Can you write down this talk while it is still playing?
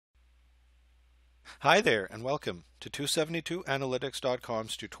Hi there and welcome to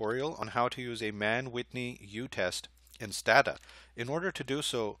 272analytics.com's tutorial on how to use a Mann-Whitney U test in Stata. In order to do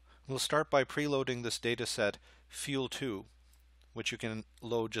so, we'll start by preloading this dataset Fuel2, which you can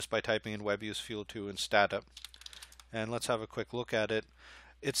load just by typing in web use Fuel2 in Stata. And let's have a quick look at it.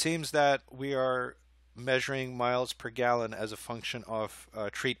 It seems that we are measuring miles per gallon as a function of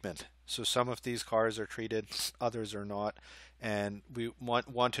treatment. So some of these cars are treated, others are not, and we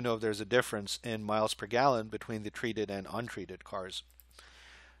want to know if there's a difference in miles per gallon between the treated and untreated cars.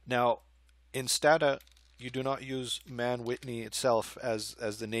 Now, in Stata, you do not use Mann-Whitney itself as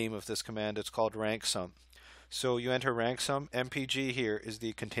the name of this command. It's called rank sum. So you enter rank sum. MPG here is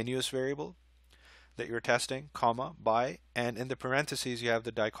the continuous variable that you're testing, comma, by, and in the parentheses you have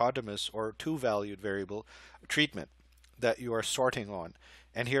the dichotomous or two-valued variable treatment that you are sorting on.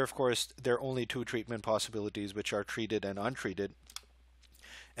 And here, of course, there are only two treatment possibilities, which are treated and untreated,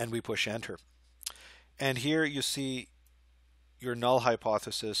 and we push enter. And here you see your null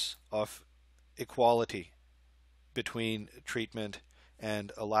hypothesis of equality between treatment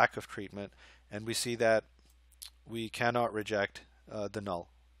and a lack of treatment, and we see that we cannot reject the null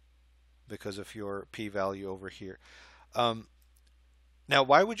because of your p-value over here. Now,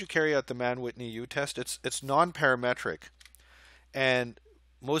 why would you carry out the Mann-Whitney U test? It's non-parametric, and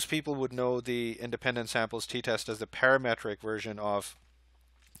most people would know the independent samples t-test as the parametric version of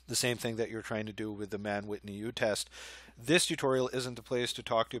the same thing that you're trying to do with the Mann-Whitney U test. This tutorial isn't the place to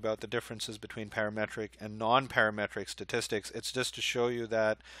talk to you about the differences between parametric and non-parametric statistics. It's just to show you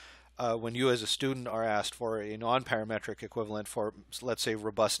that when you as a student are asked for a non-parametric equivalent for, let's say,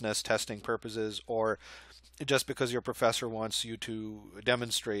 robustness testing purposes, or just because your professor wants you to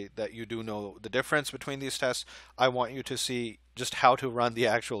demonstrate that you do know the difference between these tests, I want you to see just how to run the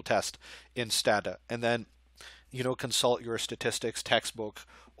actual test in Stata, and then consult your statistics textbook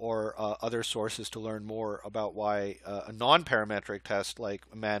or other sources to learn more about why a non-parametric test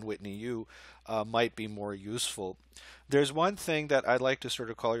like Mann-Whitney U might be more useful. There's one thing that I'd like to sort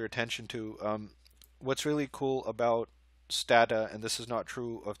of call your attention to. What's really cool about Stata, and this is not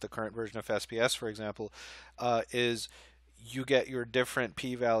true of the current version of SPS, for example, is you get your different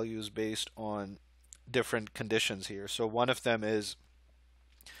p-values based on different conditions here. So one of them is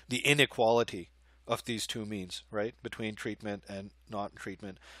the inequality of these two means, right, between treatment and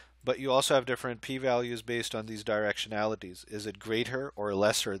non-treatment. But you also have different p-values based on these directionalities. Is it greater or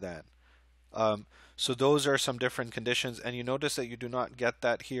lesser than? So those are some different conditions, and you notice that you do not get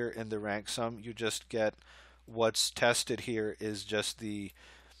that here in the rank sum. You just get what's tested here is just the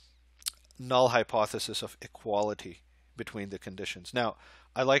null hypothesis of equality between the conditions. Now,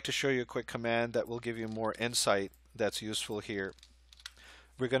 I'd like to show you a quick command that will give you more insight that's useful here.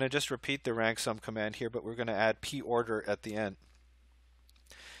 We're going to just repeat the rank sum command here, but we're going to add p order at the end.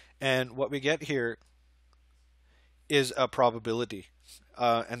 And what we get here is a probability.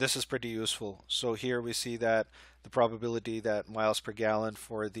 And this is pretty useful. So here we see that the probability that miles per gallon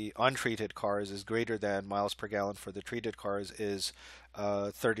for the untreated cars is greater than miles per gallon for the treated cars is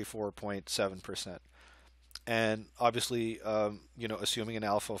 34.7%. And obviously, assuming an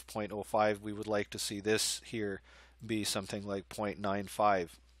alpha of 0.05, we would like to see this here be something like 0.95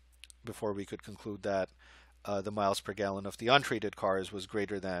 before we could conclude that the miles per gallon of the untreated cars was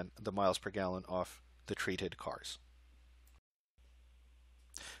greater than the miles per gallon of the treated cars.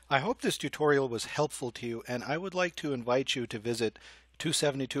 I hope this tutorial was helpful to you, and I would like to invite you to visit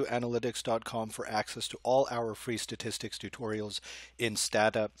 272analytics.com for access to all our free statistics tutorials in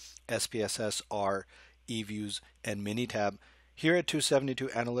Stata, SPSS, R, eViews, and Minitab. Here at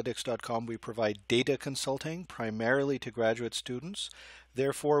 272analytics.com, we provide data consulting primarily to graduate students.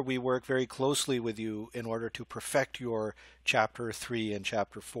 Therefore, we work very closely with you in order to perfect your Chapter 3 and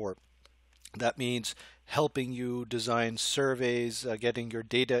Chapter 4. That means helping you design surveys, getting your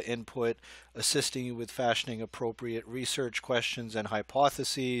data input, assisting you with fashioning appropriate research questions and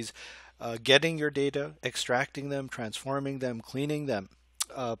hypotheses, getting your data, extracting them, transforming them, cleaning them,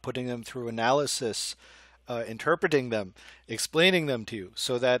 putting them through analysis, interpreting them, explaining them to you,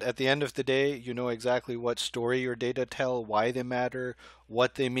 so that at the end of the day you know exactly what story your data tell, why they matter,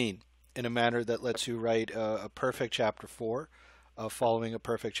 what they mean, in a manner that lets you write a perfect Chapter 4 following a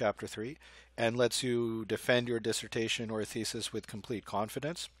perfect Chapter 3, and lets you defend your dissertation or thesis with complete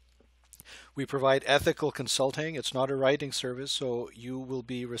confidence. We provide ethical consulting. It's not a writing service, so you will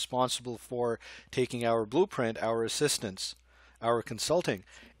be responsible for taking our blueprint, our assistance, our consulting,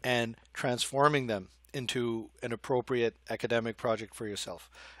 and transforming them into an appropriate academic project for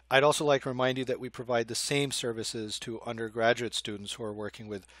yourself. I'd also like to remind you that we provide the same services to undergraduate students who are working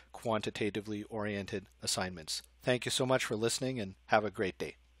with quantitatively oriented assignments. Thank you so much for listening, and have a great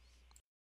day.